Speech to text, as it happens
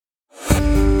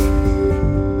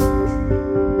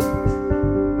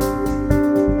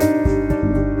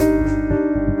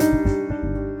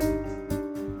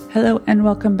and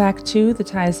welcome back to The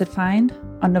Ties That Find.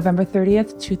 On November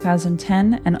 30th,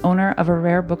 2010, an owner of a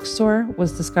rare bookstore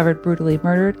was discovered brutally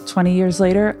murdered. 20 years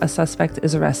later, a suspect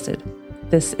is arrested.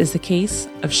 This is the case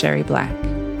of Sherry Black.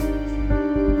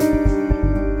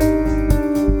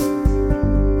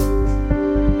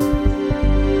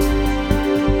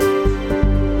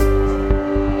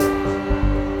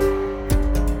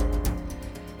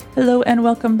 Hello and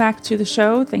welcome back to the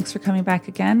show. Thanks for coming back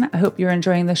again. I hope you're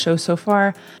enjoying the show so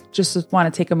far. Just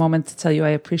want to take a moment to tell you I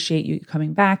appreciate you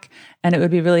coming back, and it would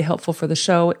be really helpful for the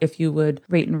show if you would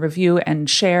rate and review and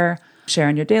share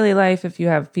in your daily life if you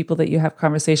have people that you have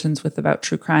conversations with about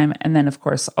true crime, and then of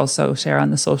course also share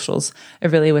on the socials. It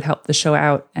really would help the show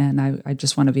out, and I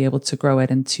just want to be able to grow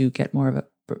it and to get more of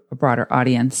a broader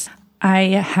audience. I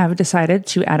have decided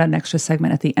to add an extra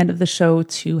segment at the end of the show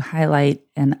to highlight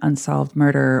an unsolved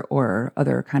murder or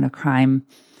other kind of crime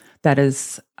that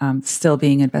is still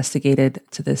being investigated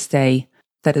to this day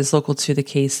that is local to the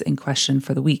case in question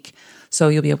for the week. So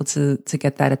you'll be able to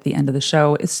get that at the end of the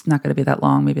show. It's not going to be that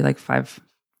long, maybe like 5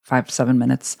 to 7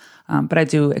 minutes. But I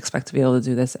do expect to be able to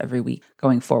do this every week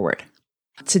going forward.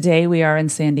 Today we are in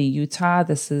Sandy, Utah.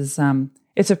 This is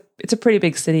it's a pretty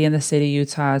big city in the state of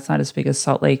Utah. It's not as big as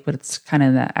Salt Lake, but it's kind of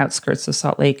in the outskirts of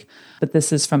Salt Lake. But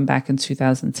this is from back in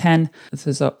 2010. This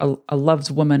is a loved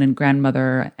woman and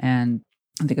grandmother, and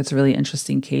I think it's a really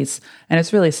interesting case. And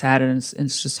it's really sad, and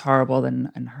it's just horrible.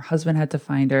 And her husband had to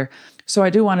find her. So I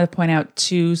do want to point out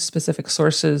two specific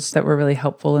sources that were really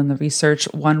helpful in the research.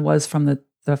 One was from the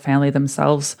family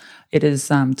themselves. It is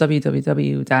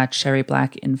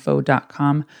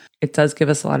www.sherryblackinfo.com. It does give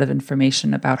us a lot of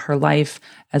information about her life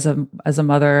as a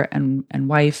mother and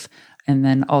wife. And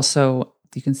then also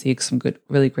you can see some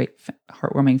really great,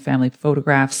 heartwarming family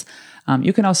photographs.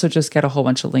 You can also just get a whole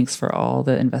bunch of links for all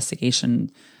the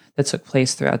investigation that took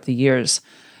place throughout the years.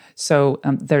 So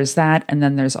there's that. And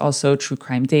then there's also True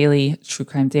Crime Daily. True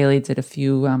Crime Daily did a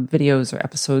few videos or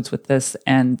episodes with this,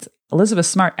 and Elizabeth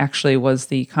Smart actually was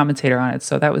the commentator on it.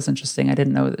 So that was interesting. I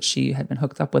didn't know that she had been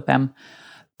hooked up with them,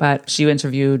 but she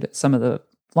interviewed some of the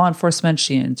law enforcement.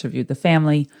 She interviewed the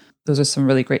family. Those are some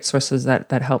really great sources that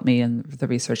helped me in the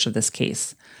research of this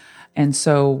case. And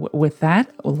so with that,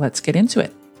 let's get into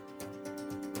it.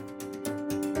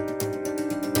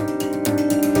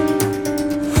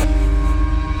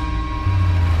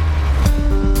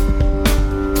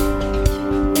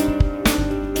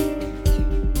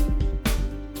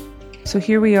 So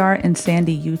here we are in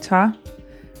Sandy, Utah.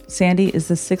 Sandy is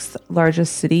the 6th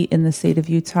largest city in the state of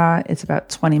Utah. It's about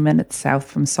 20 minutes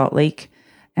south from Salt Lake,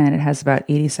 and it has about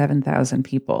 87,000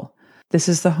 people. This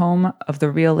is the home of the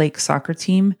Real Lake soccer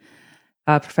team,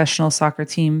 a professional soccer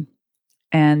team,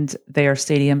 and their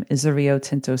stadium is the Rio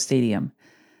Tinto Stadium.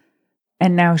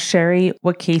 And now Sherry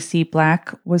Wakasey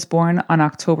Black was born on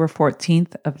October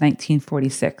 14th of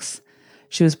 1946.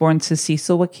 She was born to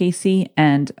Cecil Wakasey,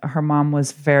 and her mom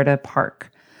was Verda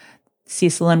Park.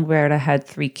 Cecil and Verda had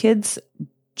 3 kids,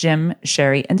 Jim,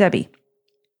 Sherry, and Debbie.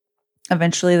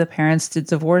 Eventually, the parents did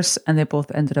divorce, and they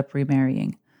both ended up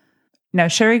remarrying. Now,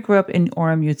 Sherry grew up in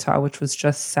Orem, Utah, which was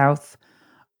just south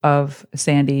of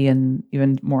Sandy and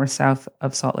even more south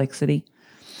of Salt Lake City.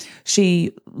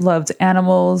 She loved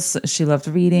animals, she loved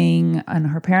reading, and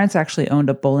her parents actually owned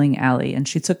a bowling alley, and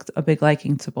she took a big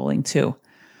liking to bowling too.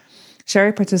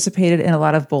 Sherry participated in a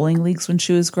lot of bowling leagues when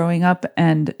she was growing up,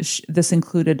 and this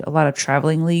included a lot of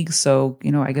traveling leagues. So,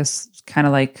 I guess kind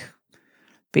of like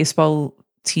baseball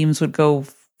teams would go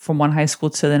from one high school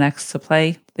to the next to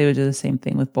play. They would do the same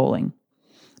thing with bowling.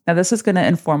 Now, this is going to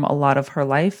inform a lot of her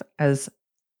life, as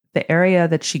the area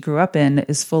that she grew up in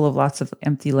is full of lots of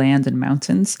empty land and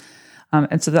mountains.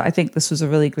 And so I think this was a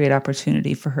really great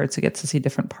opportunity for her to get to see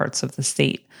different parts of the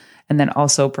state, and then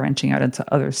also branching out into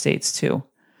other states too.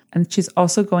 And she's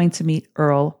also going to meet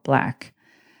Earl Black.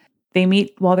 They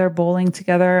meet while they're bowling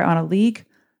together on a league,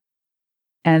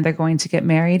 and they're going to get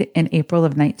married in April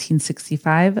of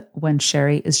 1965 when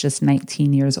Sherry is just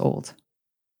 19 years old.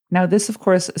 Now, this, of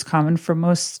course, is common for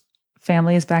most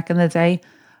families back in the day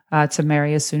to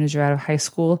marry as soon as you're out of high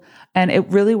school. And it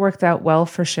really worked out well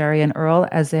for Sherry and Earl,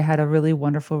 as they had a really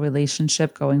wonderful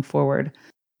relationship going forward.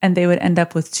 And they would end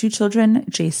up with 2 children,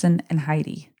 Jason and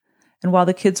Heidi. And while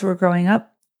the kids were growing up,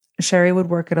 Sherry would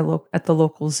work at the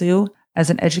local zoo as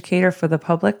an educator for the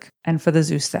public and for the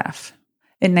zoo staff.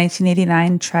 In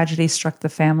 1989, tragedy struck the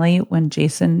family when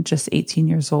Jason, just 18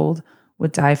 years old,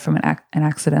 would die from an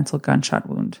accidental gunshot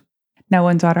wound. Now,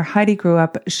 when daughter Heidi grew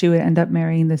up, she would end up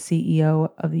marrying the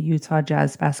CEO of the Utah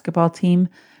Jazz basketball team,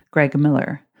 Greg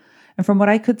Miller. And from what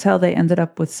I could tell, they ended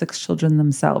up with 6 children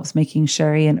themselves, making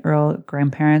Sherry and Earl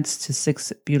grandparents to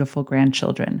 6 beautiful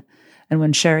grandchildren. And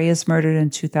when Sherry is murdered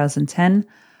in 2010,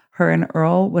 her and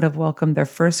Earl would have welcomed their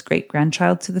first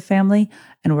great-grandchild to the family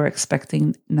and were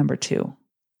expecting number 2.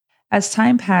 As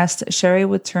time passed, Sherry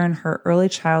would turn her early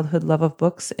childhood love of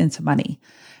books into money.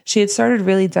 She had started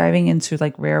really diving into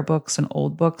like rare books and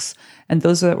old books, and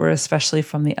those that were especially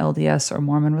from the LDS or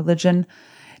Mormon religion.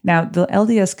 Now, the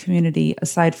LDS community,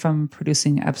 aside from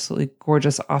producing absolutely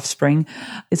gorgeous offspring,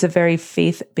 is a very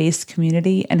faith-based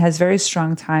community and has very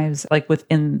strong ties like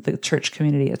within the church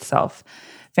community itself.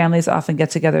 Families often get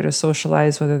together to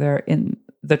socialize, whether they're in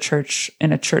the church,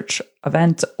 in a church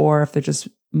event, or if they're just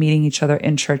meeting each other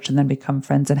in church and then become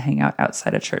friends and hang out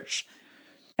outside of church.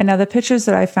 And now the pictures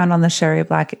that I found on the Sherry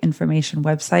Black Information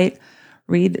website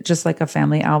read just like a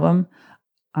family album.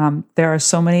 There are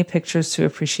so many pictures to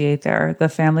appreciate there. The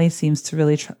family seems to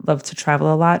really love to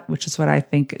travel a lot, which is what I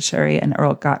think Sherry and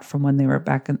Earl got from when they were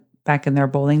back in their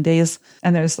bowling days.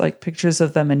 And there's like pictures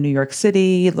of them in New York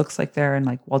City. It looks like they're in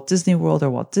like Walt Disney World or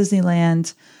Walt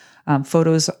Disneyland.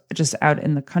 Photos just out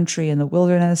in the country in the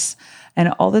wilderness.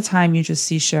 And all the time you just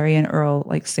see Sherry and Earl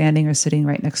like standing or sitting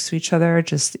right next to each other.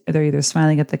 Just they're either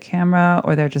smiling at the camera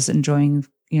or they're just enjoying,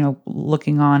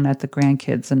 looking on at the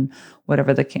grandkids and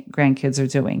whatever the grandkids are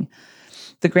doing.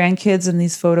 The grandkids in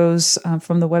these photos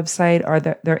from the website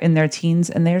they're in their teens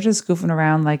and they're just goofing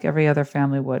around like every other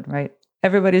family would, right?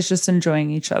 Everybody's just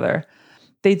enjoying each other.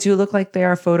 They do look like they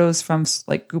are photos from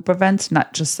like group events,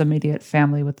 not just the immediate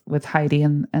family with Heidi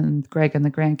and Greg and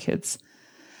the grandkids.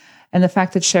 And the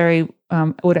fact that Sherry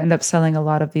would end up selling a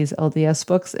lot of these LDS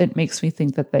books, it makes me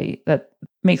think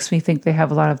they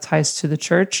have a lot of ties to the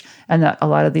church, and that a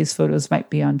lot of these photos might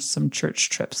be on some church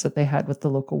trips that they had with the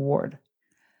local ward.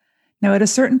 Now, at a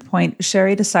certain point,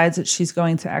 Sherry decides that she's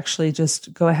going to actually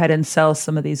just go ahead and sell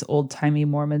some of these old-timey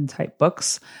Mormon-type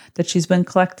books that she's been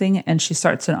collecting, and she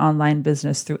starts an online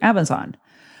business through Amazon.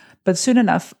 But soon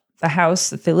enough, the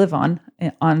house that they live on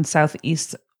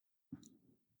Southeast,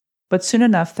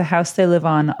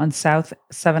 on South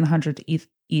 700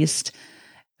 East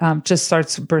just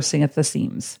starts bursting at the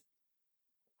seams.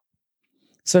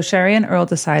 So Sherry and Earl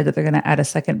decide that they're going to add a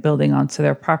second building onto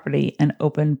their property and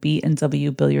open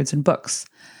B&W Billiards and Books.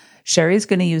 Sherry's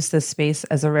going to use this space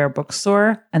as a rare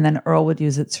bookstore, and then Earl would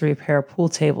use it to repair pool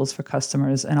tables for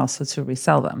customers and also to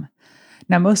resell them.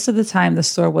 Now, most of the time, the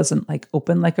store wasn't like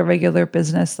open like a regular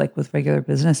business, like with regular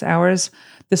business hours.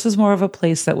 This was more of a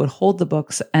place that would hold the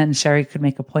books, and Sherry could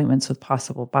make appointments with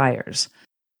possible buyers.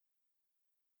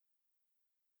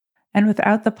 And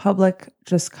without the public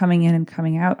just coming in and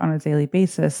coming out on a daily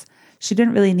basis, she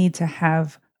didn't really need to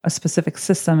have a specific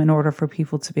system in order for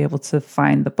people to be able to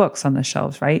find the books on the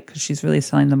shelves, right? Because she's really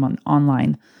selling them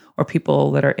online, or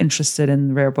people that are interested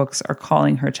in rare books are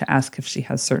calling her to ask if she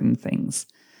has certain things.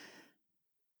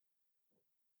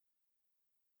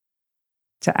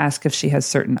 To ask if she has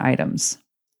certain items.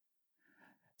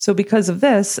 So because of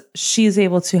this, she's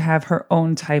able to have her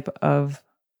own type of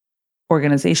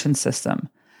organization system.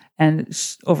 And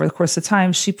over the course of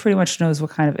time, she pretty much knows what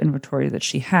kind of inventory that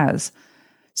she has.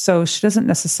 So she doesn't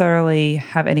necessarily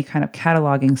have any kind of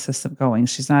cataloging system going.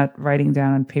 She's not writing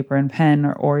down on paper and pen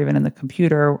or even in the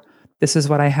computer, this is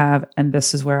what I have, and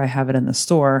this is where I have it in the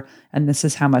store, and this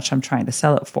is how much I'm trying to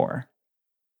sell it for.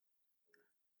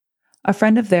 A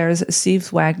friend of theirs,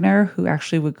 Steve Wagner, who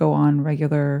actually would go on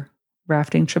regular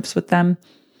rafting trips with them,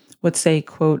 would say,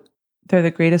 quote, "They're the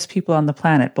greatest people on the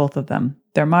planet, both of them.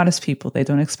 They're modest people. They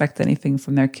don't expect anything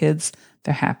from their kids.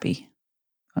 They're happy,"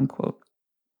 unquote.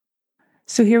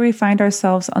 So here we find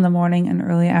ourselves on the morning and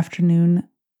early afternoon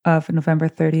of November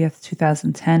 30th,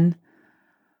 2010.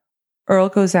 Earl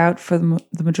goes out for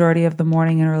the majority of the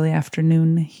morning and early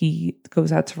afternoon. He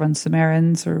goes out to run some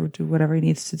errands or do whatever he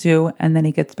needs to do, and then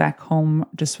he gets back home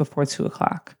just before 2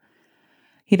 o'clock.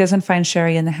 He doesn't find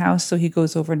Sherry in the house, so he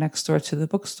goes over next door to the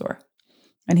bookstore.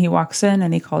 And he walks in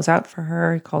and he calls out for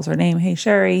her. He calls her name, "Hey,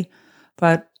 Sherry,"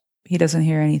 but he doesn't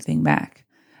hear anything back.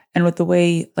 And with the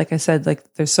way, like I said,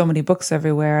 like there's so many books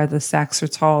everywhere, the stacks are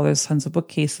tall, there's tons of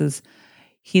bookcases.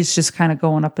 He's just kind of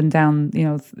going up and down,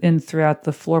 in throughout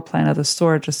the floor plan of the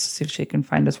store just to see if she can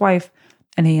find his wife.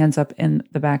 And he ends up in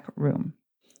the back room.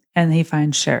 And he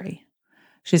finds Sherry.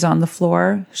 She's on the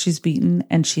floor, she's beaten,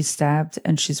 and she's stabbed,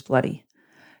 and she's bloody.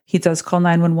 He does call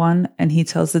 911, and he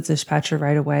tells the dispatcher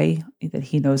right away that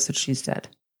he knows that she's dead.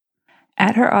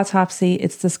 At her autopsy,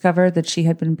 it's discovered that she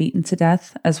had been beaten to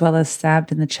death, as well as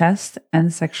stabbed in the chest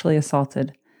and sexually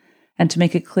assaulted. And to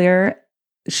make it clear,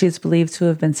 she is believed to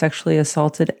have been sexually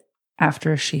assaulted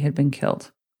after she had been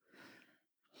killed.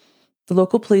 The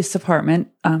local police department,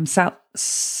 South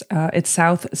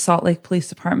Salt Lake Police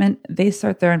Department, they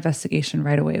start their investigation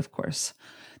right away, of course.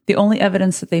 The only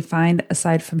evidence that they find,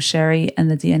 aside from Sherry and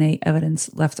the DNA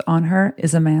evidence left on her,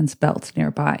 is a man's belt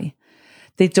nearby.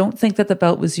 They don't think that the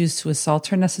belt was used to assault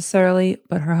her necessarily,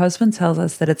 but her husband tells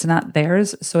us that it's not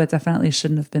theirs, so it definitely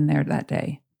shouldn't have been there that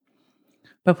day.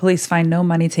 But police find no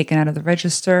money taken out of the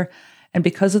register, and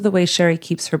because of the way Sherry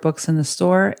keeps her books in the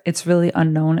store, it's really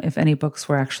unknown if any books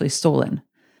were actually stolen.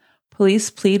 Police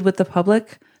plead with the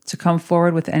public to come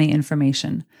forward with any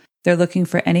information. They're looking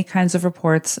for any kinds of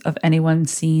reports of anyone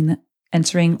seen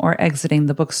entering or exiting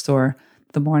the bookstore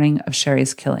the morning of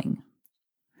Sherry's killing.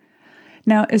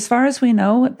 Now, as far as we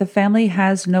know, the family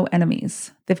has no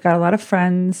enemies. They've got a lot of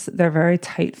friends. They're a very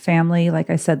tight family. Like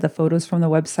I said, the photos from the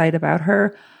website about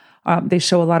her, they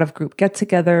show a lot of group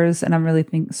get-togethers, and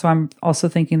I'm also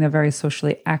thinking they're very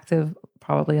socially active,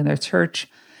 probably in their church.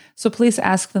 So police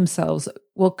ask themselves,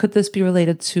 well, could this be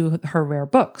related to her rare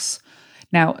books?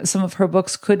 Now, some of her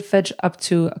books could fetch up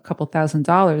to a couple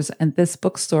 $1,000s, and this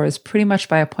bookstore is pretty much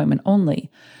by appointment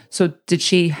only. So did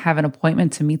she have an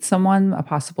appointment to meet someone, a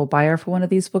possible buyer for one of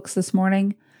these books this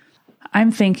morning?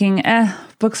 I'm thinking,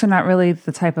 books are not really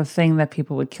the type of thing that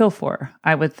people would kill for.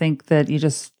 I would think that you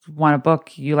just want a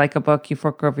book, you like a book, you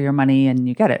fork over your money and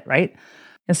you get it, right?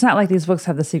 It's not like these books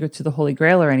have the secret to the Holy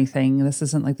Grail or anything. This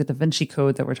isn't like the Da Vinci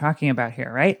Code that we're talking about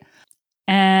here, right?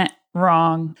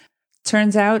 Wrong.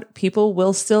 Turns out people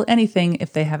will steal anything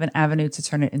if they have an avenue to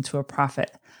turn it into a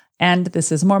profit. And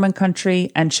this is Mormon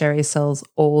country, and Sherry sells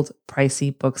old,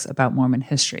 pricey books about Mormon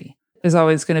history. There's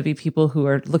always going to be people who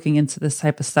are looking into this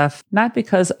type of stuff, not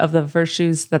because of the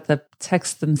virtues that the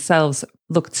texts themselves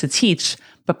look to teach,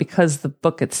 but because the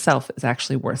book itself is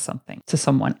actually worth something to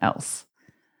someone else.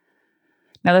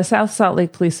 Now, the South Salt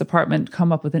Lake Police Department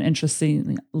come up with an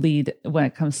interesting lead when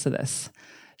it comes to this.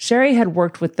 Sherry had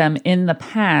worked with them in the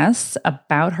past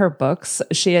about her books.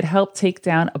 She had helped take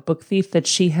down a book thief that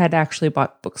she had actually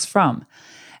bought books from.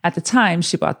 At the time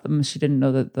she bought them, she didn't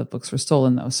know that the books were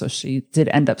stolen, though, so she did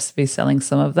end up selling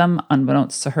some of them,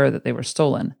 unbeknownst to her that they were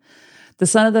stolen. The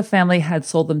son of the family had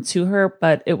sold them to her,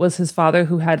 but it was his father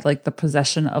who had the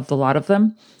possession of the lot of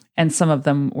them, and some of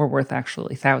them were worth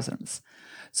actually thousands.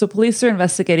 So police are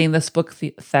investigating this book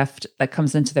theft that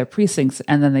comes into their precincts,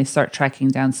 and then they start tracking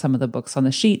down some of the books on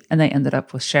the sheet, and they ended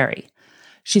up with Sherry.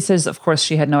 She says, of course,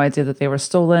 she had no idea that they were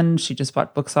stolen. She just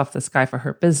bought books off this guy for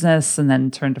her business and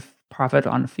then turned a profit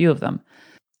on a few of them.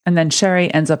 And then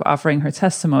Sherry ends up offering her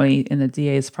testimony in the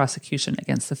DA's prosecution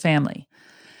against the family.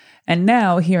 And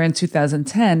now, here in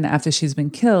 2010, after she's been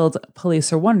killed,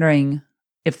 police are wondering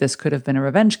if this could have been a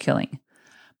revenge killing.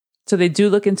 So they do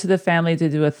look into the family to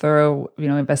do a thorough,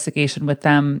 investigation with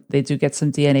them. They do get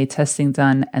some DNA testing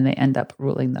done, and they end up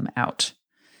ruling them out.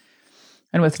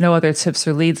 And with no other tips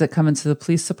or leads that come into the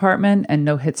police department and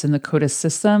no hits in the CODIS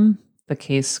system, the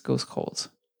case goes cold.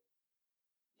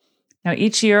 Now,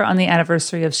 each year on the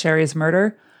anniversary of Sherry's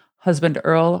murder, husband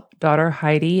Earl, daughter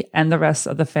Heidi, and the rest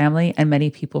of the family and many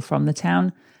people from the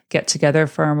town get together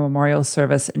for a memorial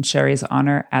service in Sherry's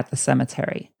honor at the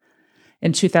cemetery.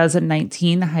 In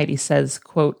 2019, Heidi says,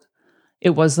 quote,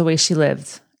 "It was the way she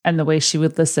lived and the way she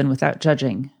would listen without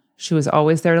judging. She was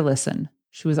always there to listen.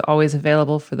 She was always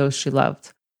available for those she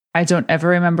loved. I don't ever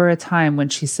remember a time when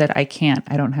she said, I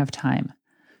don't have time.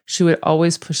 She would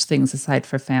always push things aside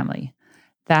for family.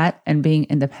 That and being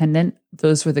independent,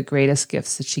 those were the greatest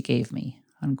gifts that she gave me,"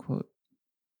 unquote.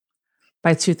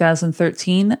 By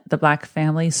 2013, the Black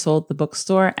family sold the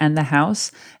bookstore and the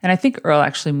house. And I think Earl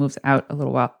actually moved out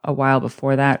a while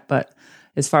before that. But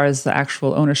as far as the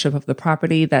actual ownership of the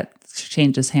property, that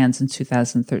changes hands in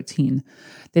 2013.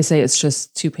 They say it's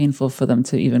just too painful for them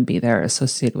to even be there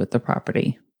associated with the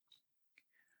property.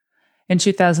 In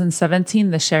 2017,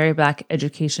 the Sherry Black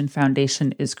Education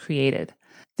Foundation is created.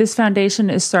 This foundation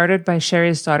is started by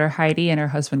Sherry's daughter Heidi and her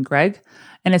husband Greg,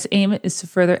 and its aim is to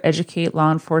further educate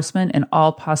law enforcement in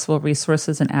all possible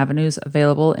resources and avenues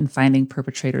available in finding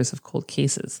perpetrators of cold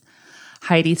cases.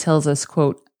 Heidi tells us,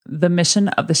 quote, "The mission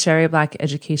of the Sherry Black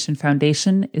Education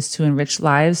Foundation is to enrich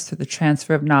lives through the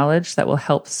transfer of knowledge that will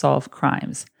help solve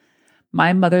crimes.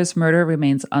 My mother's murder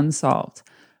remains unsolved.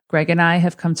 Greg and I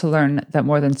have come to learn that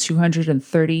more than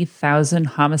 230,000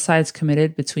 homicides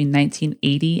committed between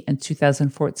 1980 and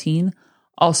 2014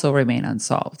 also remain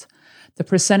unsolved. The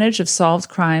percentage of solved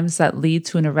crimes that lead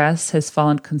to an arrest has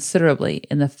fallen considerably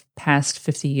in the past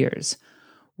 50 years.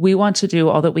 We want to do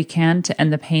all that we can to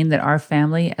end the pain that our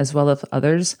family, as well as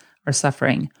others, are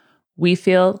suffering. We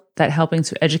feel that helping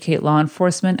to educate law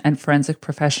enforcement and forensic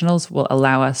professionals will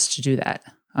allow us to do that,"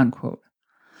 unquote.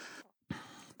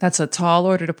 That's a tall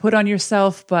order to put on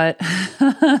yourself, but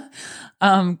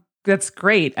that's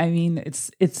great. I mean,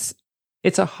 it's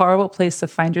a horrible place to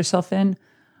find yourself in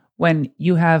when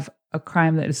you have a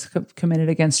crime that is committed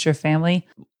against your family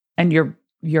and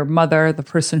your mother, the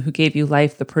person who gave you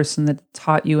life, the person that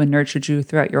taught you and nurtured you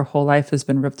throughout your whole life has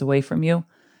been ripped away from you.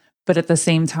 But at the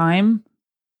same time,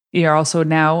 you're also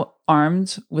now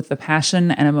armed with the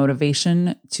passion and a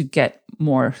motivation to get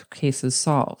more cases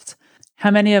solved.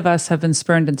 How many of us have been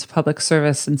spurned into public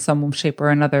service in some shape or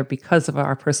another because of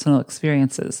our personal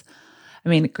experiences? I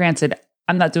mean, granted,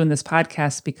 I'm not doing this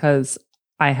podcast because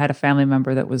I had a family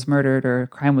member that was murdered or a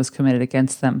crime was committed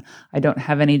against them. I don't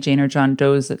have any Jane or John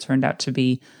Does that turned out to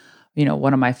be,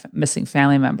 one of my missing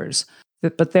family members.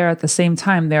 But there, at the same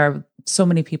time, there are so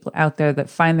many people out there that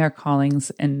find their callings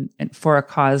and for a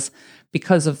cause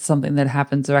because of something that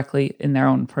happened directly in their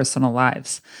own personal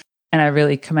lives. And I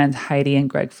really commend Heidi and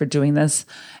Greg for doing this.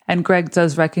 And Greg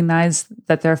does recognize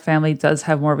that their family does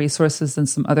have more resources than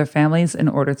some other families in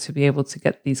order to be able to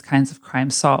get these kinds of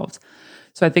crimes solved.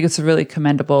 So I think it's a really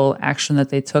commendable action that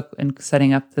they took in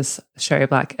setting up this Sherry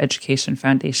Black Education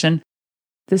Foundation.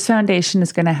 This foundation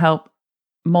is going to help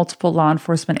multiple law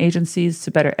enforcement agencies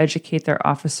to better educate their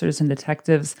officers and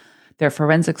detectives, their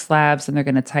forensics labs, and they're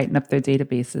going to tighten up their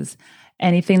databases.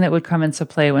 Anything that would come into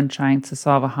play when trying to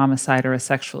solve a homicide or a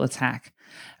sexual attack.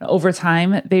 Over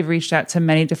time, they've reached out to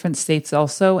many different states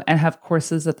also and have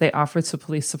courses that they offer to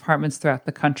police departments throughout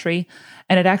the country.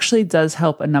 And it actually does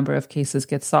help a number of cases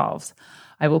get solved.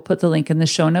 I will put the link in the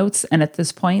show notes. And at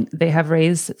this point, they have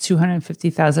raised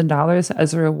 $250,000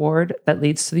 as a reward that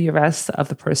leads to the arrest of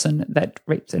the person that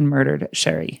raped and murdered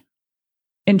Sherry.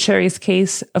 In Sherry's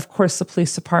case, of course, the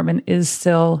police department is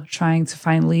still trying to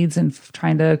find leads and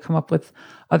trying to come up with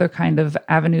other kind of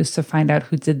avenues to find out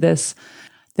who did this.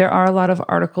 There are a lot of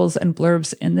articles and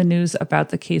blurbs in the news about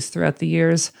the case throughout the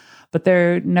years, but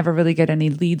they never really get any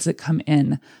leads that come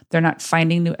in. They're not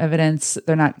finding new evidence.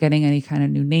 They're not getting any kind of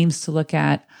new names to look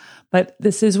at. But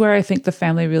this is where I think the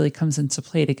family really comes into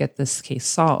play to get this case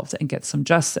solved and get some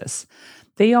justice.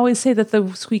 They always say that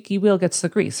the squeaky wheel gets the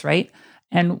grease, right?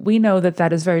 And we know that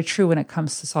that is very true when it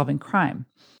comes to solving crime.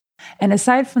 And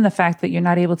aside from the fact that you're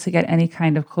not able to get any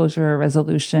kind of closure or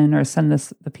resolution or send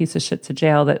the piece of shit to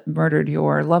jail that murdered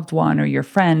your loved one or your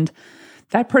friend,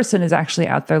 that person is actually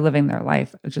out there living their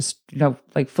life, just,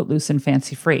 like footloose and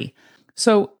fancy free.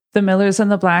 So the Millers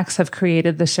and the Blacks have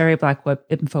created the Sherry Black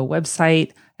Info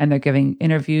website, and they're giving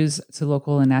interviews to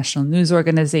local and national news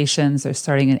organizations. They're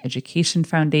starting an education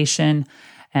foundation,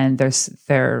 and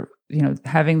they're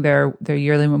having their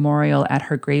yearly memorial at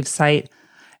her gravesite.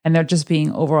 And they're just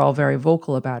being overall very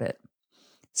vocal about it.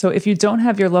 So if you don't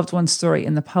have your loved one's story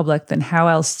in the public, then how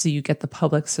else do you get the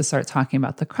public to start talking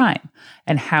about the crime?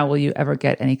 And how will you ever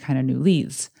get any kind of new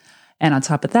leads? And on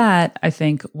top of that, I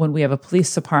think when we have a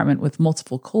police department with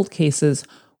multiple cold cases,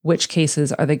 which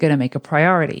cases are they going to make a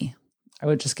priority? I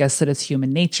would just guess that it's human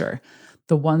nature.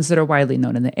 The ones that are widely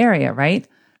known in the area, right?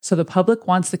 So the public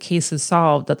wants the cases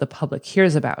solved that the public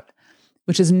hears about.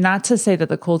 Which is not to say that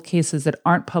the cold cases that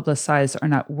aren't publicized are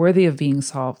not worthy of being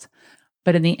solved.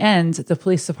 But in the end, the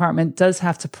police department does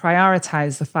have to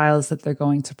prioritize the files that they're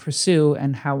going to pursue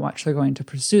and how much they're going to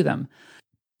pursue them.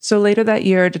 So later that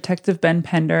year, Detective Ben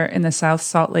Pender in the South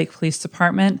Salt Lake Police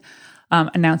Department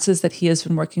announces that he has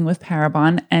been working with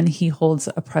Parabon, and he holds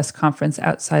a press conference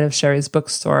outside of Sherry's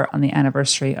bookstore on the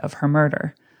anniversary of her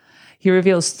murder. He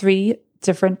reveals 3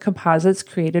 different composites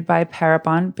created by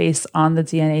Parabon based on the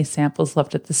DNA samples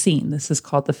left at the scene. This is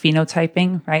called the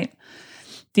phenotyping, right?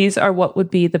 These are what would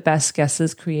be the best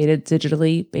guesses created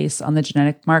digitally based on the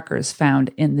genetic markers found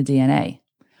in the DNA.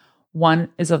 One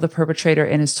is of the perpetrator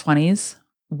in his 20s,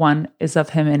 one is of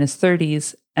him in his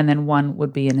 30s, and then one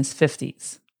would be in his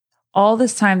 50s. All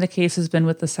this time, the case has been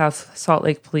with the South Salt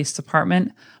Lake Police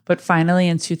Department, but finally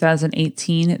in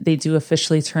 2018, they do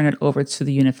officially turn it over to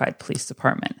the Unified Police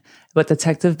Department. But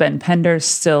Detective Ben Pender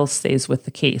still stays with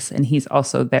the case, and he's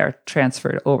also there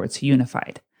transferred over to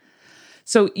Unified.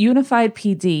 So Unified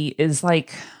PD is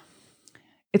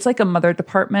it's like a mother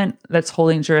department that's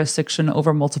holding jurisdiction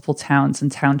over multiple towns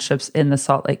and townships in the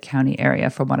Salt Lake County area,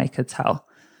 from what I could tell.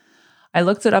 I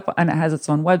looked it up, and it has its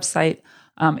own website.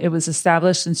 It was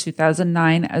established in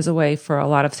 2009 as a way for a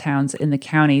lot of towns in the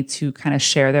county to kind of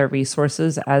share their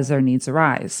resources as their needs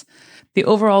arise. The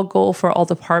overall goal for all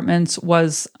departments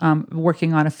was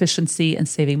working on efficiency and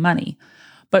saving money.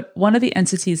 But one of the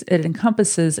entities it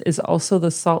encompasses is also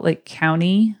the Salt Lake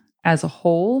County as a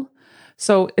whole.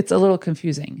 So it's a little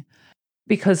confusing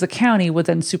because the county would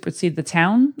then supersede the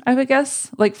town, I would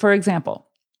guess. Like, for example,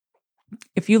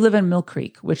 if you live in Mill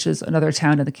Creek, which is another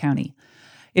town in the county,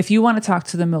 if you want to talk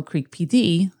to the Mill Creek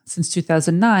PD, since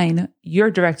 2009, you're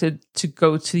directed to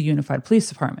go to the Unified Police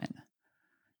Department.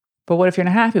 But what if you're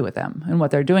not happy with them and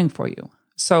what they're doing for you?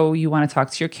 So you want to talk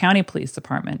to your county police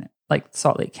department, like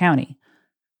Salt Lake County.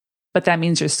 But that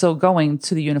means you're still going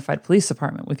to the Unified Police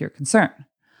Department with your concern.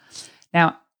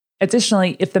 Now,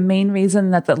 additionally, if the main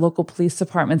reason that the local police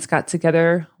departments got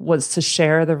together was to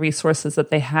share the resources that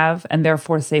they have and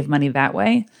therefore save money that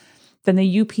way, then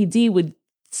the UPD would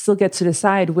still get to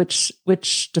decide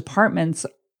which departments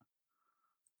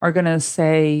are going to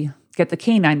say, get the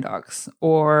canine dogs,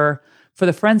 or for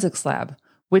the forensics lab,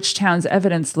 which town's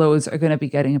evidence loads are going to be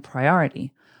getting a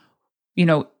priority. You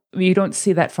know, you don't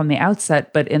see that from the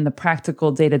outset, but in the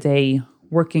practical day-to-day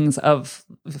workings of,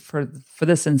 for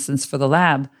this instance, for the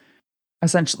lab,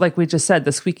 essentially, like we just said,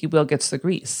 the squeaky wheel gets the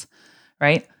grease,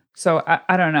 right? So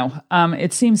I don't know.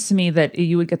 It seems to me that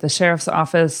you would get the sheriff's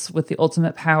office with the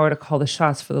ultimate power to call the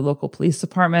shots for the local police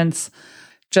departments,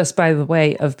 just by the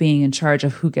way of being in charge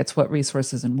of who gets what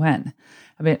resources and when.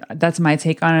 I mean, that's my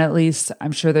take on it, at least.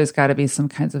 I'm sure there's got to be some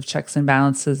kinds of checks and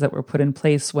balances that were put in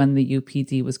place when the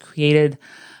UPD was created.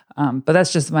 But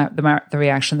that's just the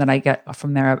reaction that I get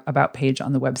from their About page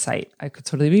on the website. I could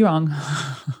totally be wrong.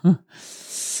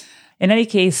 In any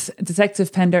case,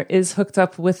 Detective Pender is hooked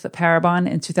up with Parabon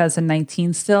in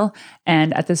 2019 still,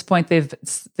 and at this point, they've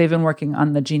been working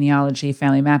on the genealogy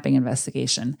family mapping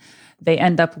investigation. They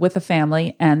end up with a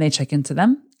family, and they check into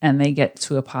them, and they get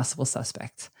to a possible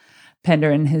suspect. Pender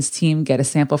and his team get a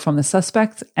sample from the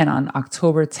suspect, and on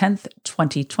October 10th,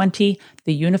 2020,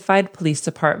 the Unified Police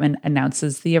Department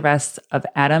announces the arrest of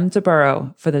Adam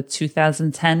DeBurrow for the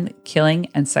 2010 killing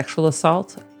and sexual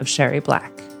assault of Sherry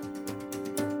Black.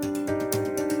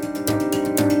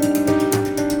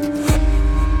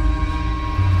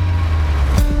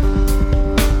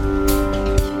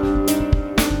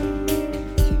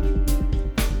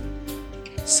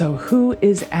 So who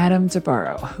is Adam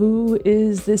DeBurrow? Who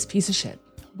is this piece of shit?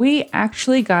 We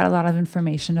actually got a lot of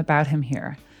information about him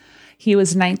here. He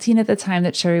was 19 at the time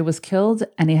that Sherry was killed,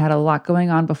 and he had a lot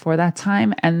going on before that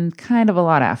time and kind of a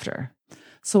lot after.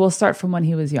 So we'll start from when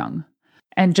he was young.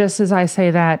 And just as I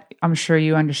say that, I'm sure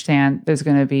you understand there's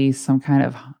going to be some kind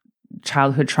of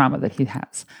childhood trauma that he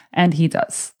has. And he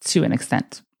does, to an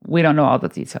extent. We don't know all the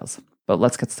details, but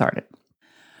let's get started.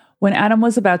 When Adam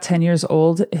was about 10 years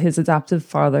old, his adoptive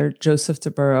father, Joseph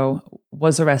DeBurrow,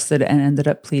 was arrested and ended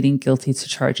up pleading guilty to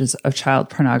charges of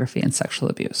child pornography and sexual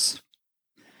abuse.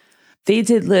 They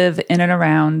did live in and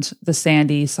around the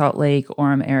Sandy, Salt Lake,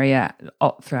 Orem area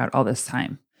throughout all this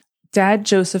time. Dad,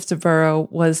 Joseph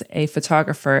DeBurrow, was a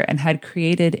photographer and had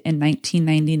created in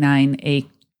 1999 a,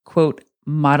 quote,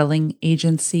 modeling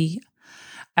agency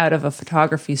out of a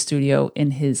photography studio in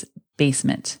his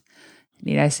basement.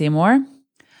 Need I say more?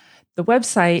 The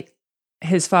website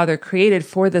his father created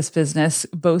for this business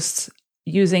boasts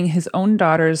using his own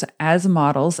daughters as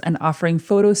models and offering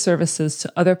photo services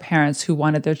to other parents who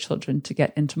wanted their children to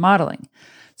get into modeling.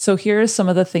 So here are some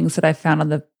of the things that I found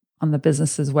on the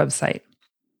business's website.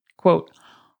 Quote,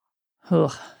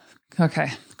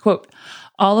 quote,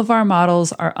 all of our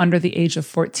models are under the age of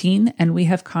 14, and we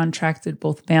have contracted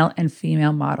both male and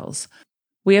female models.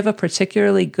 We have a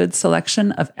particularly good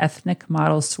selection of ethnic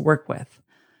models to work with.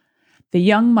 The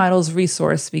Young Models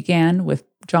resource began with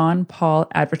John Paul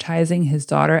advertising his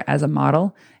daughter as a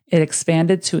model. It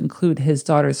expanded to include his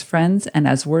daughter's friends, and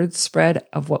as word spread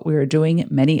of what we were doing,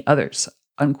 many others,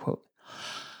 unquote.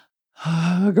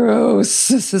 Oh, gross.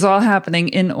 This is all happening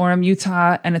in Orem,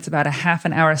 Utah, and it's about a half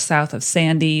an hour south of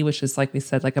Sandy, which is, like we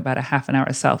said, like about a half an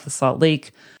hour south of Salt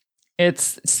Lake.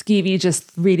 It's skeevy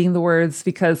just reading the words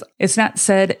because it's not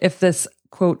said if this,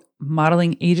 quote,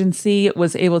 modeling agency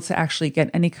was able to actually get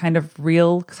any kind of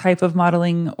real type of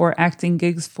modeling or acting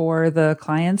gigs for the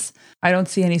clients. I don't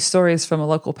see any stories from a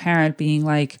local parent being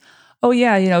like, oh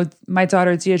yeah, you know, my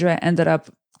daughter Deirdre ended up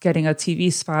getting a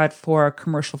TV spot for a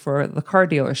commercial for the car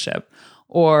dealership,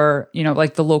 or, you know,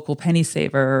 like the local penny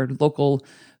saver or local,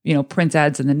 you know, print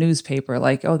ads in the newspaper.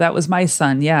 Like, oh, that was my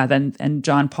son. Yeah. And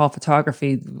John Paul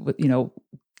Photography, you know,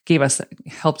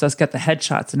 helped us get the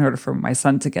headshots in order for my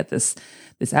son to get this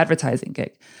advertising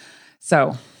gig.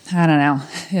 So I don't know.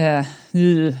 Yeah.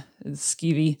 It's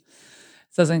skeevy.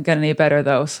 It doesn't get any better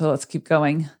though. So let's keep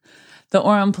going. The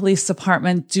Orem Police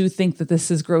Department do think that this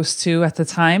is gross too at the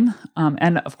time.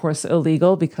 And of course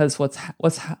illegal because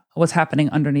what's happening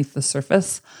underneath the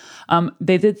surface.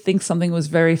 They did think something was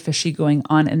very fishy going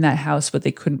on in that house, but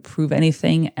they couldn't prove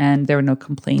anything. And there were no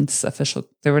complaints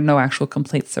there were no actual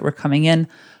complaints that were coming in.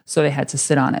 So they had to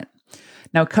sit on it.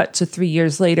 Now cut to 3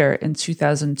 years later in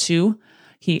 2002,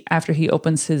 after he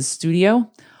opens his studio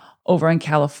over in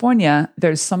California,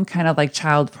 there's some kind of like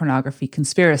child pornography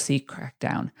conspiracy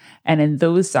crackdown. And in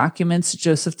those documents,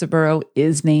 Joseph DeBurrow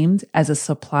is named as a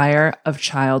supplier of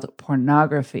child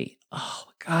pornography. Oh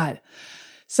God.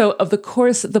 So of the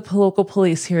course, the local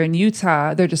police here in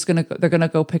Utah, they're going to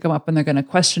go pick him up and they're going to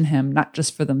question him, not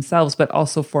just for themselves, but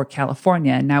also for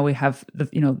California. And now we have the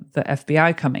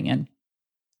FBI coming in.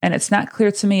 And it's not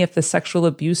clear to me if the sexual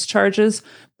abuse charges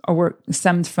were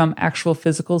stemmed from actual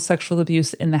physical sexual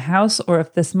abuse in the house, or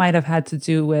if this might have had to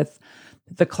do with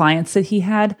the clients that he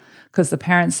had, because the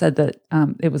parents said that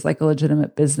it was like a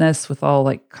legitimate business with all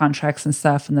like contracts and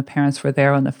stuff, and the parents were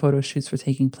there when the photo shoots were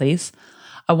taking place.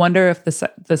 I wonder if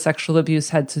the sexual abuse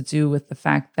had to do with the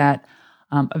fact that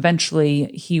eventually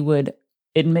he would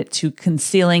admit to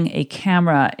concealing a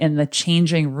camera in the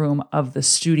changing room of the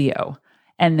studio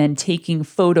and then taking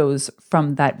photos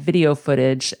from that video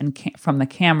footage and from the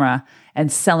camera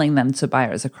and selling them to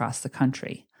buyers across the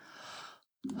country.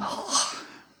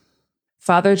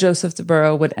 Father Joseph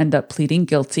DeBurrow would end up pleading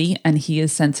guilty, and he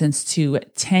is sentenced to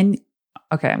 10.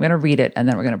 Okay, I'm going to read it and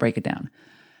then we're going to break it down.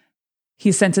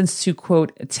 He's sentenced to,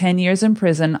 quote, 10 years in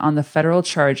prison on the federal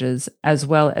charges, as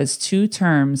well as 2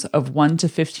 terms of 1 to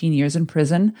 15 years in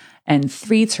prison and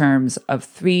 3 terms of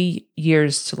 3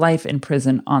 years to life in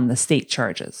prison on the state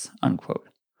charges, unquote.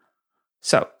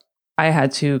 So I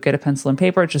had to get a pencil and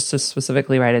paper just to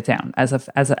specifically write it down as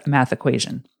a math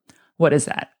equation. What is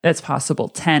that? That's possible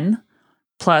 10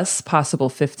 plus possible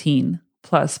 15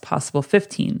 plus possible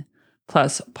 15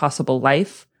 plus possible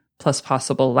life plus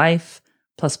possible life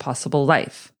plus possible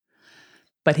life.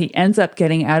 But he ends up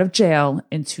getting out of jail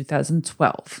in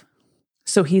 2012.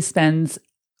 So he spends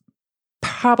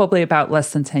probably about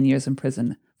less than 10 years in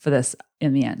prison for this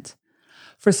in the end,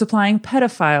 for supplying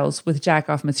pedophiles with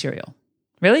jack-off material.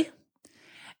 Really?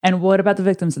 And what about the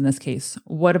victims in this case?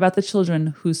 What about the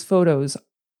children whose photos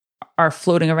are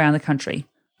floating around the country,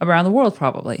 around the world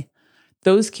probably?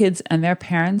 Those kids and their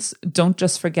parents don't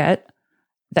just forget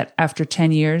that after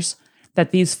 10 years,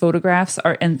 that these photographs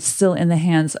are still in the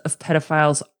hands of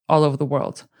pedophiles all over the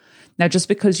world. Now, just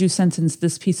because you sentence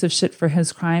this piece of shit for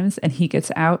his crimes and he gets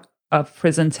out of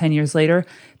prison 10 years later,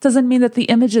 doesn't mean that the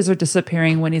images are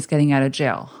disappearing when he's getting out of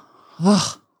jail.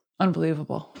 Ugh,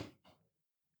 unbelievable.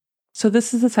 So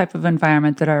this is the type of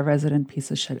environment that our resident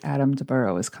piece of shit Adam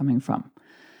DeBurrow is coming from.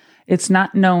 It's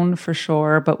not known for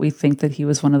sure, but we think that he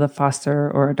was one of the foster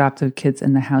or adopted kids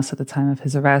in the house at the time of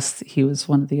his arrest. He was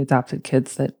one of the adopted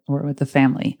kids that were with the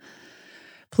family.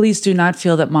 Police do not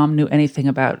feel that mom knew anything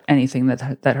about anything that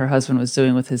her husband was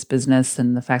doing with his business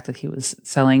and the fact that he was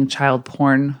selling child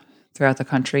porn throughout the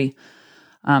country.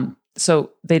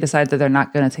 So they decide that they're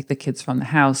not going to take the kids from the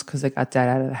house because they got dad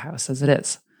out of the house as it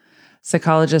is.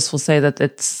 Psychologists will say that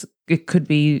it could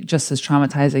be just as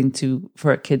traumatizing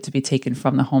for a kid to be taken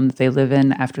from the home that they live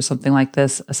in after something like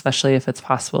this, especially if it's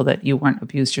possible that you weren't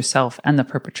abused yourself and the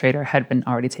perpetrator had been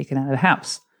already taken out of the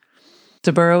house.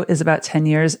 DeBurrow is about 10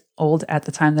 years old at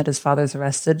the time that his father's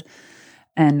arrested,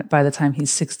 and by the time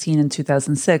he's 16 in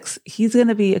 2006, he's going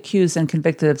to be accused and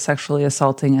convicted of sexually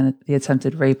assaulting and the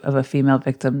attempted rape of a female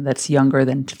victim that's younger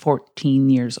than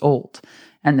 14 years old,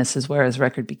 and this is where his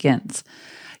record begins.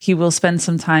 He will spend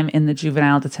some time in the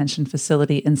juvenile detention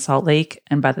facility in Salt Lake,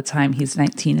 and by the time he's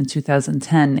 19 in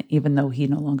 2010, even though he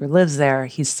no longer lives there,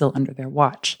 he's still under their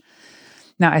watch.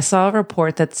 Now, I saw a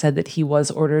report that said that he was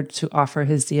ordered to offer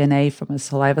his DNA from a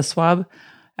saliva swab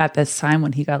at this time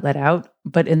when he got let out,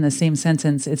 but in the same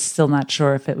sentence, it's still not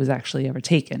sure if it was actually ever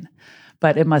taken.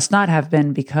 But it must not have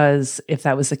been, because if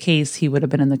that was the case, he would have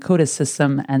been in the CODIS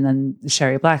system, and then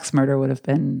Sherry Black's murder would have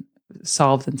been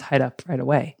solved and tied up right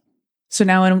away. So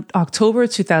now in October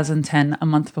 2010, a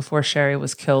month before Sherry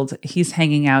was killed, he's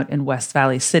hanging out in West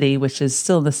Valley City, which is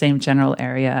still the same general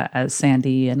area as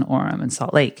Sandy and Orem and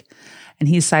Salt Lake. And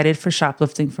he's cited for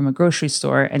shoplifting from a grocery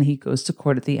store, and he goes to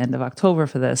court at the end of October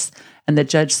for this, and the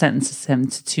judge sentences him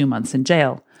to 2 months in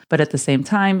jail. But at the same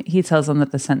time, he tells them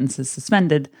that the sentence is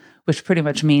suspended, which pretty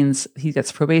much means he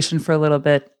gets probation for a little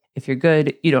bit. If you're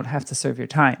good, you don't have to serve your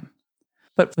time.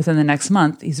 But within the next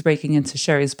month, he's breaking into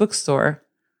Sherry's bookstore,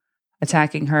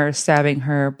 attacking her, stabbing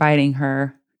her, biting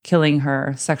her, killing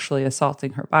her, sexually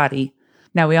assaulting her body.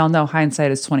 Now, we all know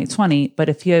hindsight is 20/20, but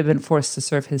if he had been forced to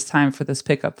serve his time for this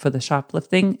pickup for the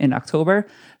shoplifting in October,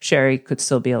 Sherry could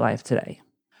still be alive today.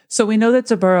 So we know that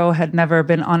DeBurrow had never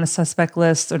been on a suspect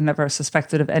list or never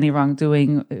suspected of any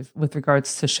wrongdoing with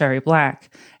regards to Sherry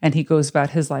Black, and he goes about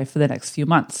his life for the next few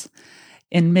months.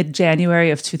 In mid-January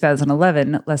of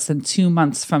 2011, less than 2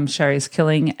 months from Sherry's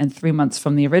killing and 3 months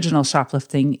from the original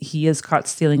shoplifting, he is caught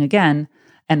stealing again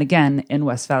and again in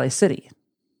West Valley City.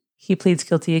 He pleads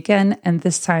guilty again, and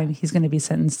this time he's going to be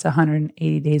sentenced to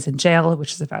 180 days in jail,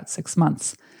 which is about 6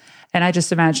 months. And I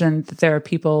just imagine that there are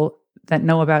people that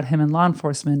know about him in law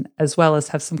enforcement, as well as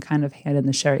have some kind of hand in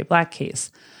the Sherry Black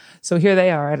case. So here they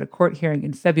are at a court hearing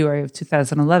in February of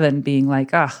 2011 being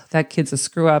like, that kid's a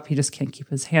screw up. He just can't keep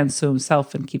his hands to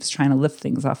himself and keeps trying to lift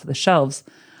things off of the shelves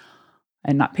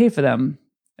and not pay for them.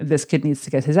 This kid needs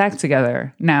to get his act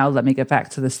together. Now let me get back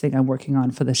to this thing I'm working on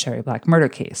for the Sherry Black murder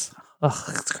case.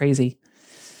 It's crazy.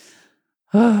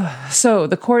 So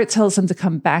the court tells him to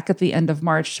come back at the end of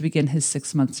March to begin his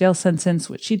 6-month jail sentence,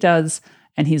 which he does,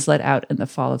 and he's let out in the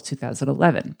fall of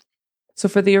 2011. So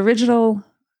for the original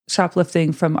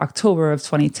shoplifting from October of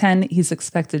 2010, he's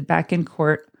expected back in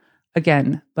court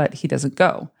again, but he doesn't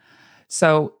go.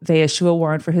 So they issue a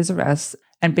warrant for his arrest,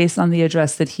 and based on the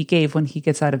address that he gave when he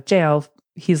gets out of jail,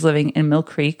 he's living in Mill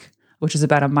Creek, which is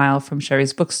about a mile from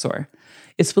Sherry's bookstore.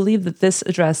 It's believed that this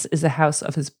address is the house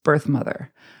of his birth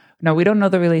mother. Now, we don't know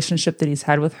the relationship that he's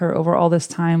had with her over all this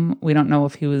time. We don't know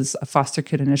if he was a foster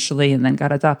kid initially and then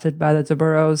got adopted by the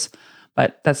DeBurrows,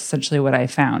 but that's essentially what I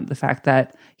found, the fact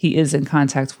that he is in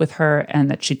contact with her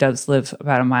and that she does live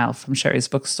about a mile from Sherry's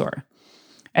bookstore.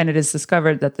 And it is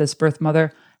discovered that this birth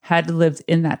mother had lived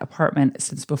in that apartment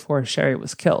since before Sherry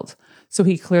was killed. So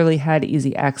he clearly had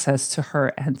easy access to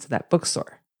her and to that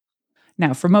bookstore.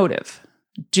 Now, for motive.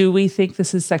 Do we think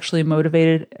this is sexually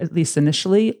motivated, at least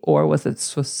initially, or was it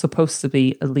supposed to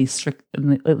be, at least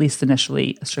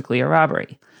initially, strictly a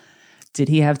robbery? Did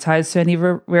he have ties to any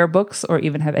rare books or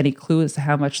even have any clue as to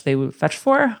how much they would fetch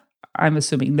for? I'm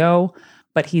assuming no,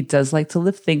 but he does like to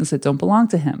lift things that don't belong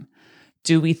to him.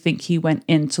 Do we think he went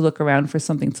in to look around for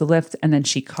something to lift and then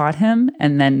she caught him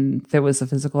and then there was a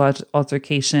physical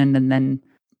altercation and then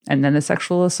the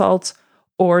sexual assault?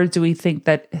 Or do we think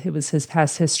that it was his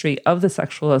past history of the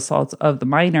sexual assault of the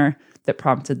minor that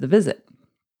prompted the visit?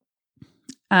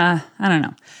 I don't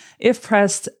know. If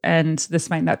pressed, and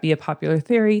this might not be a popular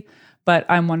theory, but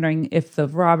I'm wondering if the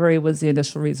robbery was the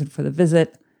initial reason for the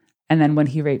visit, and then when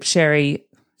he raped Sherry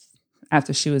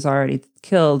after she was already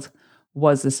killed,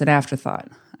 was this an afterthought?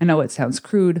 I know it sounds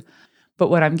crude, but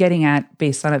what I'm getting at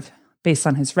based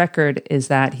on his record is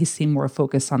that he seemed more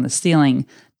focused on the stealing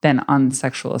than on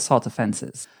sexual assault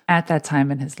offenses at that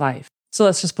time in his life. So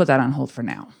let's just put that on hold for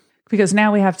now, because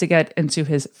now we have to get into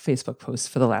his Facebook posts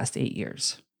for the last 8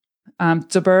 years.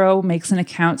 DeBurro makes an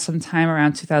account sometime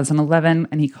around 2011,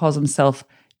 and he calls himself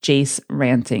Jace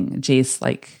Ranting. Jace,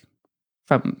 like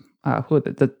from who are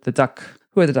the Duck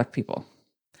people?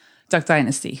 Duck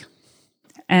Dynasty.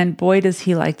 And boy, does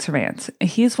he like to rant.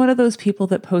 He's one of those people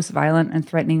that post violent and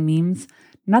threatening memes.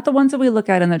 Not the ones that we look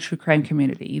at in the true crime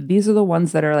community. These are the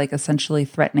ones that are like essentially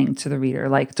threatening to the reader,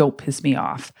 like, don't piss me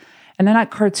off. And they're not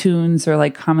cartoons or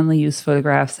like commonly used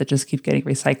photographs that just keep getting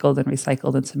recycled and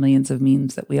recycled into millions of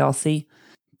memes that we all see.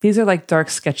 These are like dark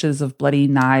sketches of bloody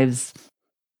knives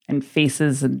and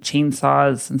faces and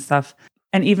chainsaws and stuff.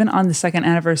 And even on the second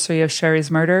anniversary of Sherry's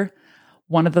murder,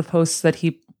 one of the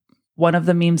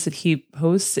memes that he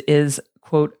posts is,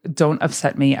 quote, "Don't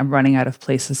upset me, I'm running out of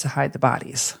places to hide the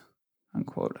bodies."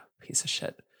 Unquote. Piece of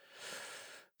shit.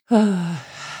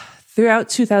 Throughout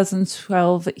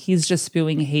 2012, he's just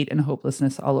spewing hate and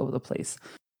hopelessness all over the place.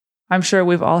 I'm sure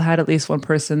we've all had at least one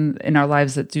person in our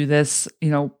lives that do this,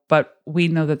 but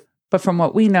from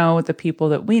what we know, the people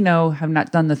that we know have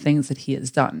not done the things that he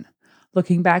has done.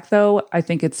 Looking back, though, I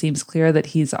think it seems clear that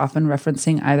he's often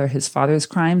referencing either his father's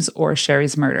crimes or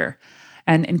Sherry's murder.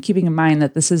 And keeping in mind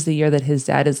that this is the year that his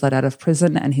dad is let out of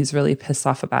prison, and he's really pissed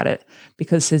off about it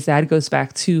because his dad goes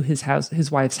back to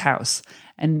his wife's house.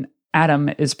 And Adam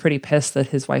is pretty pissed that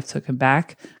his wife took him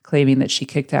back, claiming that she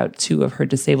kicked out 2 of her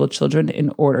disabled children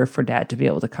in order for dad to be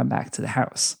able to come back to the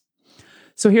house.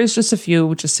 So here's just a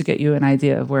few, just to get you an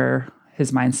idea of where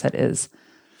his mindset is.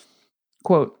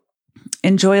 Quote,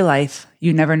 "Enjoy life.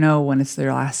 You never know when it's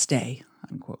their last day."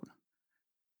 Unquote.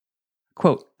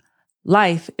 Quote,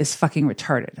 "Life is fucking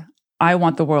retarded. I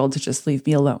want the world to just leave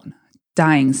me alone.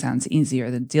 Dying sounds easier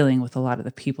than dealing with a lot of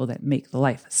the people that make the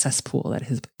life a cesspool that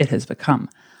it has become.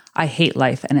 I hate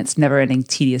life and its never-ending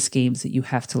tedious games that you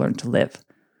have to learn to live."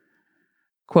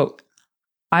 Quote,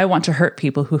 "I want to hurt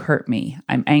people who hurt me.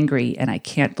 I'm angry and I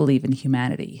can't believe in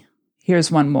humanity."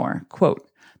 Here's one more. Quote,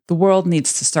 "The world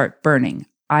needs to start burning.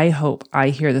 I hope I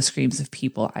hear the screams of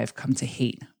people I've come to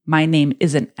hate. My name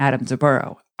isn't Adam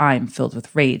DeBurro. I'm filled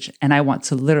with rage, and I want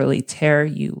to literally tear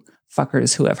you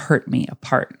fuckers who have hurt me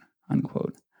apart."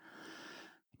 Unquote.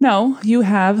 No, you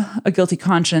have a guilty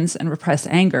conscience and repressed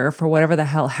anger for whatever the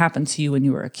hell happened to you when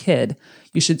you were a kid.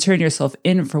 You should turn yourself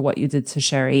in for what you did to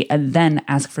Sherry and then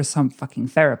ask for some fucking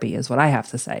therapy, is what I have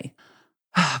to say.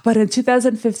 But in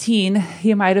 2015,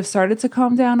 he might have started to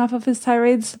calm down off of his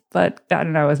tirades, but I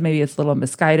don't know, maybe it's a little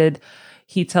misguided.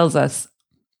 He tells us,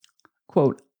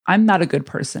 quote, "I'm not a good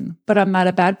person, but I'm not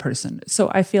a bad person, so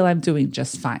I feel I'm doing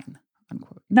just fine."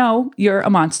 Unquote. No, you're a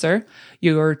monster.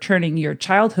 You're turning your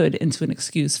childhood into an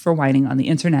excuse for whining on the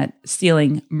internet,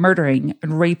 stealing, murdering,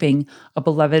 and raping a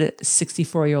beloved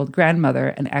 64-year-old grandmother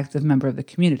and active member of the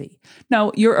community.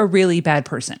 No, you're a really bad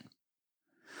person.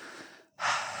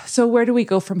 So where do we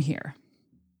go from here?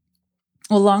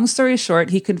 Well, long story short,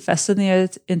 he confessed in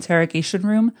the interrogation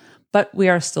room, but we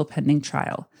are still pending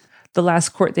trial. The last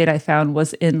court date I found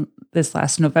was in this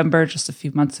last November, just a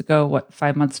few months ago,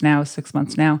 5 months now, 6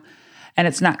 months now. And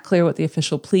it's not clear what the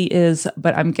official plea is,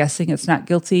 but I'm guessing it's not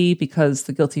guilty because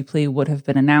the guilty plea would have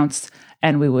been announced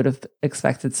and we would have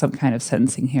expected some kind of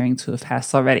sentencing hearing to have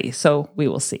passed already. So we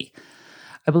will see.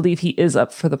 I believe he is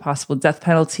up for the possible death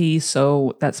penalty,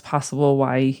 so that's possible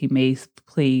why he may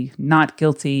plea not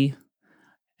guilty.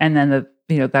 And then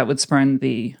that would spur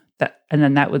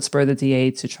the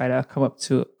DA to try to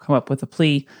come up with a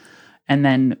plea, and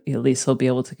then at least he'll be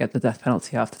able to get the death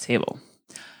penalty off the table.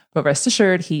 But rest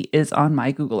assured, he is on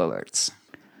my Google alerts.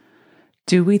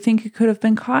 Do we think he could have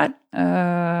been caught?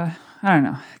 I don't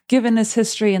know. Given his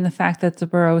history and the fact that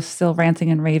DeBurro is still ranting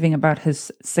and raving about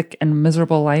his sick and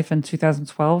miserable life in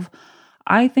 2012,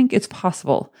 I think it's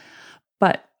possible.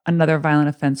 But another violent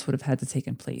offense would have had to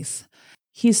take place.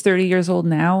 He's 30 years old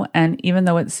now, and even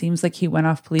though it seems like he went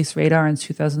off police radar in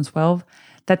 2012,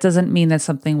 that doesn't mean that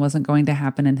something wasn't going to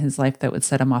happen in his life that would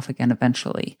set him off again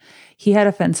eventually. He had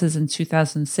offenses in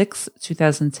 2006,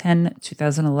 2010,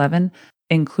 2011,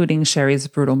 including Sherry's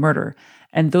brutal murder.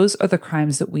 And those are the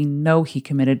crimes that we know he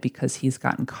committed because he's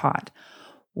gotten caught.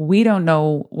 We don't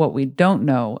know what we don't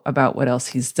know about what else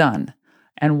he's done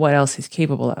and what else he's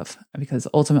capable of. Because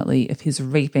ultimately, if he's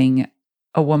raping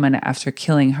a woman after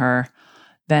killing her,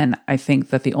 then I think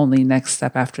that the only next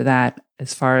step after that,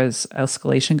 as far as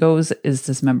escalation goes, is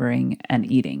dismembering and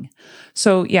eating.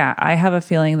 So yeah, I have a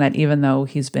feeling that even though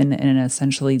he's been in an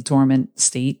essentially dormant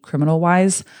state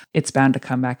criminal-wise, it's bound to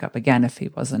come back up again if he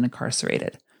wasn't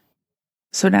incarcerated.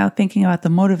 So now thinking about the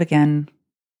motive again,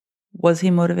 was he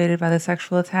motivated by the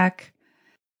sexual attack?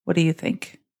 What do you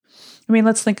think? I mean,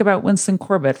 let's think about Winston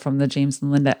Corbett from the James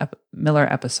and Linda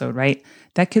Miller episode, right?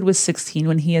 That kid was 16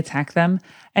 when he attacked them.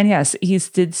 And yes, he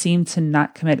did seem to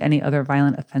not commit any other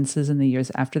violent offenses in the years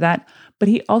after that, but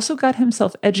he also got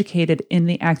himself educated in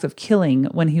the act of killing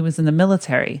when he was in the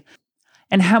military.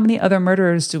 And how many other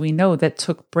murderers do we know that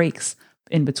took breaks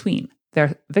in between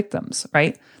their victims,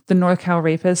 right? The NorCal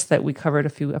rapist that we covered a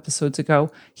few episodes ago,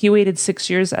 he waited 6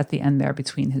 years at the end there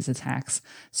between his attacks.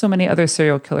 So many other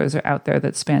serial killers are out there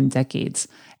that span decades.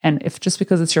 And if just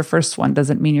because it's your first one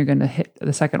doesn't mean you're going to hit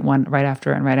the second one right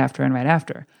after and right after and right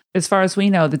after. As far as we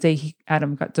know, the day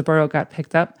DeBurro got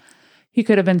picked up, he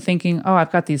could have been thinking, oh,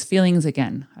 I've got these feelings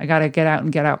again. I got to get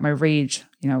out my rage,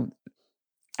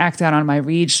 act out on my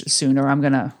rage soon, or I'm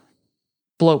going to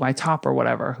blow my top or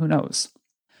whatever. Who knows?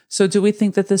 So do we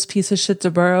think that this piece of shit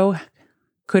DeBurro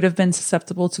could have been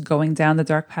susceptible to going down the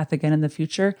dark path again in the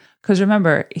future? Because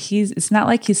remember, it's not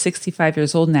like he's 65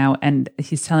 years old now and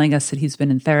he's telling us that he's been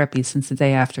in therapy since the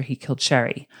day after he killed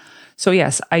Sherry. So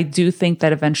yes, I do think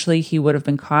that eventually he would have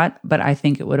been caught, but I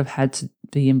think it would have had to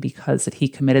be because that he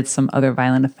committed some other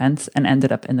violent offense and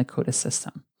ended up in the CODIS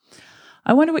system.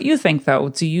 I wonder what you think, though.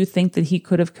 Do you think that he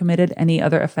could have committed any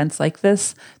other offense like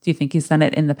this? Do you think he's done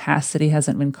it in the past that he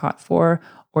hasn't been caught for?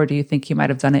 Or do you think he might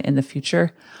have done it in the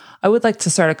future? I would like to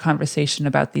start a conversation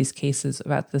about these cases,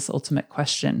 about this ultimate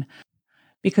question,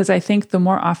 because I think the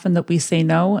more often that we say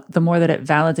no, the more that it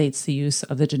validates the use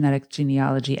of the genetic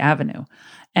genealogy avenue.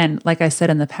 And like I said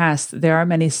in the past, there are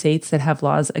many states that have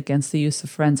laws against the use of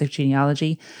forensic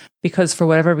genealogy because for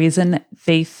whatever reason,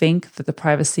 they think that the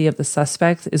privacy of the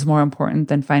suspect is more important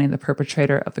than finding the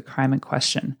perpetrator of the crime in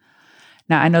question.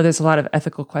 Now, I know there's a lot of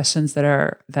ethical questions that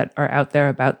are out there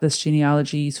about this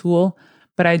genealogy tool,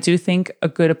 but I do think a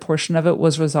good portion of it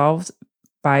was resolved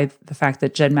by the fact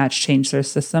that GEDmatch changed their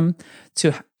system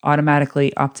to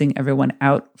automatically opting everyone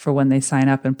out for when they sign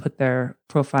up and put their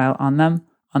profile on them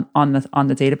on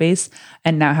the database,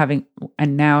 and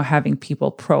now having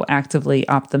people proactively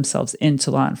opt themselves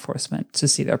into law enforcement to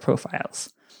see their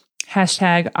profiles.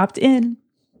 #opt-in.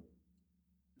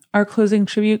 Our closing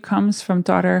tribute comes from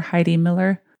daughter Heidi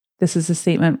Miller. This is a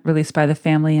statement released by the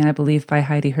family and I believe by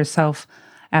Heidi herself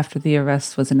after the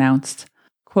arrest was announced.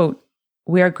 Quote,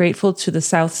 "We are grateful to the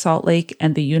South Salt Lake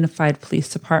and the Unified Police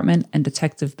Department and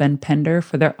Detective Ben Pender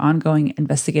for their ongoing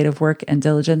investigative work and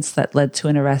diligence that led to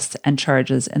an arrest and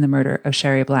charges in the murder of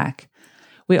Sherry Black.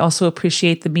 We also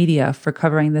appreciate the media for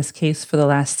covering this case for the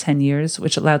last 10 years,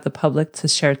 which allowed the public to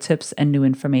share tips and new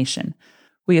information.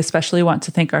 We especially want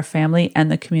to thank our family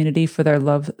and the community for their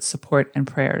love, support, and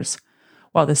prayers.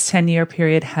 While this 10-year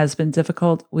period has been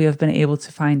difficult, we have been able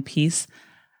to find peace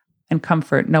and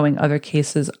comfort knowing other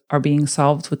cases are being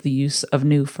solved with the use of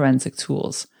new forensic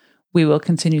tools. We will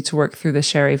continue to work through the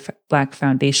Sherry Black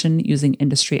Foundation using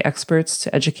industry experts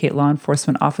to educate law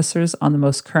enforcement officers on the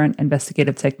most current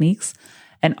investigative techniques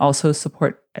and also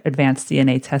support advanced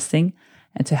DNA testing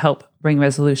and to help bring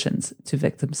resolutions to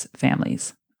victims'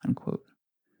 families, unquote.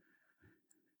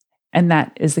 And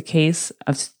that is the case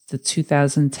of the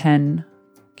 2010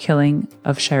 killing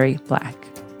of Sherry Black.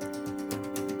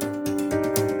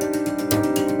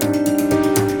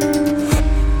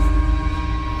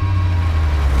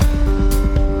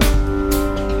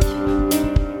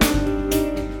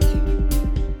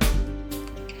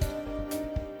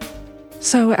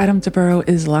 So Adam DeBurrow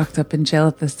is locked up in jail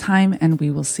at this time, and we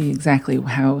will see exactly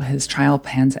how his trial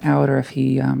pans out, or if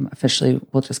he officially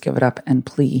will just give it up and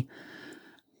plea.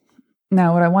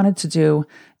 Now, what I wanted to do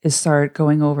is start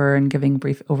going over and giving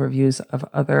brief overviews of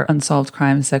other unsolved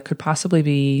crimes that could possibly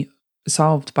be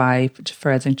solved by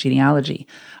forensic genealogy.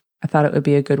 I thought it would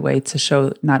be a good way to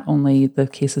show not only the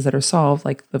cases that are solved,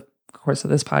 like the course of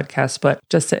this podcast, but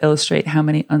just to illustrate how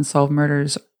many unsolved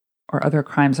murders or other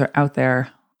crimes are out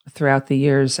there throughout the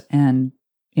years, and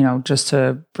just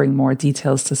to bring more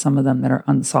details to some of them that are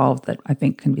unsolved that I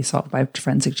think can be solved by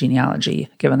forensic genealogy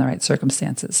given the right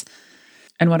circumstances.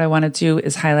 And what I want to do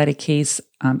is highlight a case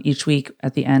each week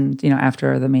at the end,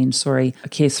 after the main story, a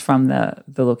case from the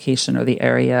location or the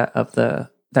area of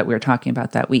that we were talking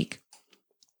about that week.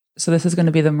 So this is going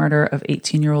to be the murder of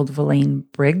 18-year-old Valaine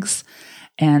Briggs.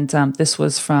 And this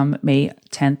was from May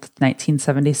 10th,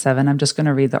 1977. I'm just going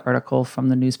to read the article from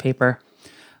the newspaper.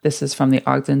 This is from the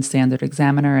Ogden Standard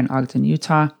Examiner in Ogden,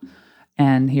 Utah.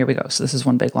 And here we go. So this is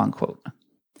one big long quote.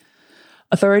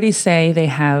 Authorities say they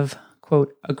have,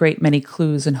 quote, a great many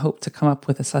clues and hope to come up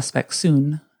with a suspect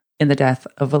soon in the death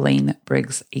of Valaine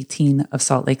Briggs, 18, of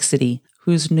Salt Lake City,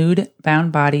 whose nude,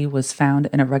 bound body was found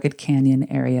in a rugged canyon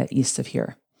area east of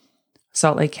here.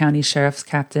 Salt Lake County Sheriff's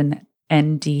Captain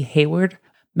N.D. Hayward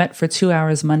met for 2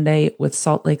 hours Monday with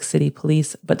Salt Lake City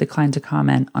police, but declined to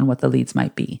comment on what the leads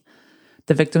might be.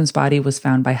 The victim's body was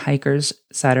found by hikers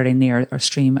Saturday near a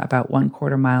stream about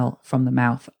 1/4 mile from the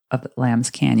mouth of Lambs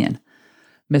Canyon.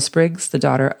 Miss Briggs, the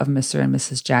daughter of Mr. and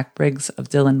Mrs. Jack Briggs of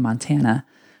Dillon, Montana,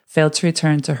 failed to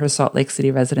return to her Salt Lake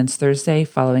City residence Thursday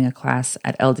following a class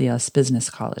at LDS Business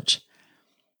College.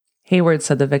 Hayward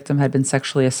said the victim had been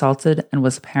sexually assaulted and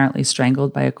was apparently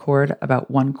strangled by a cord about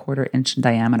 1/4 inch in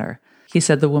diameter. He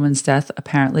said the woman's death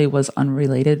apparently was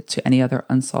unrelated to any other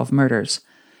unsolved murders.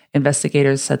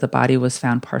 Investigators said the body was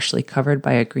found partially covered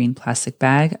by a green plastic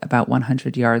bag about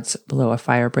 100 yards below a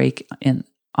fire break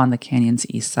on the canyon's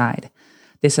east side.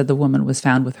 They said the woman was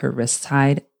found with her wrists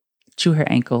tied to her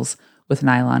ankles with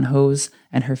nylon hose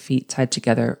and her feet tied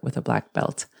together with a black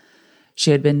belt.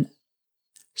 She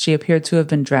appeared to have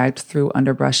been dragged through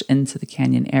underbrush into the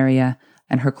canyon area,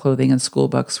 and her clothing and school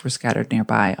books were scattered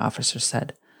nearby, officers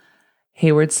said.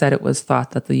 Hayward said it was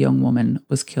thought that the young woman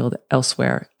was killed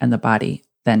elsewhere and the body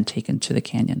then taken to the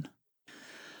canyon.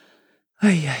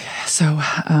 So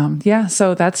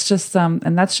that's just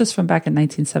and that's just from back in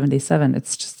 1977.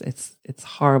 It's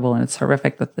horrible and it's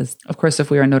horrific that this. Of course, if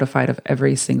we are notified of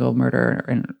every single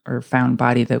murder or found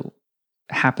body that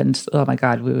happened, oh my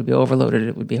God, we would be overloaded.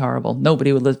 It would be horrible.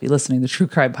 Nobody would be listening to true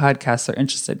crime podcasts or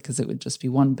interested because it would just be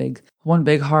one big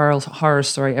horror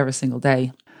story every single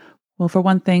day. Well, for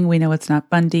one thing, we know it's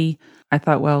not Bundy. I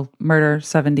thought, well, murder,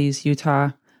 70s,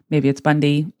 Utah. Maybe it's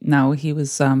Bundy. No, he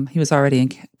was already in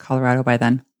Colorado by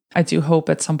then. I do hope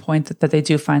at some point that they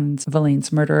do find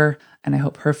Valaine's murderer, and I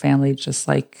hope her family, just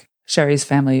like Sherry's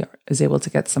family, is able to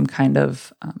get some kind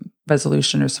of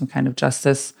resolution or some kind of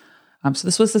justice. So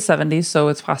this was the 70s, so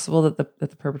it's possible that the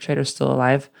perpetrator is still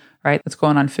alive, right? It's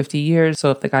going on 50 years.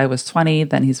 So if the guy was 20,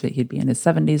 then he'd be in his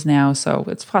 70s now. So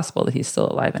it's possible that he's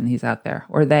still alive and he's out there.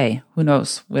 Or they. Who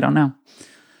knows? We don't know.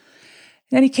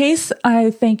 In any case, I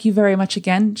thank you very much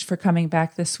again for coming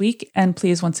back this week. And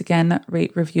please, once again,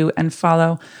 rate, review, and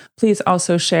follow. Please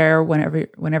also share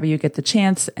whenever you get the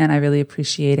chance. And I really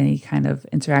appreciate any kind of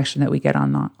interaction that we get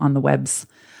on the webs.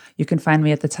 You can find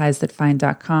me at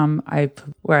thethiesthatfind.com,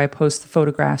 where I post the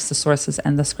photographs, the sources,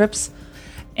 and the scripts.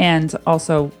 And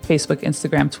also Facebook,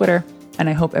 Instagram, Twitter. And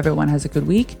I hope everyone has a good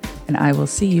week. And I will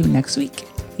see you next week.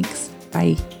 Thanks.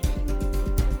 Bye.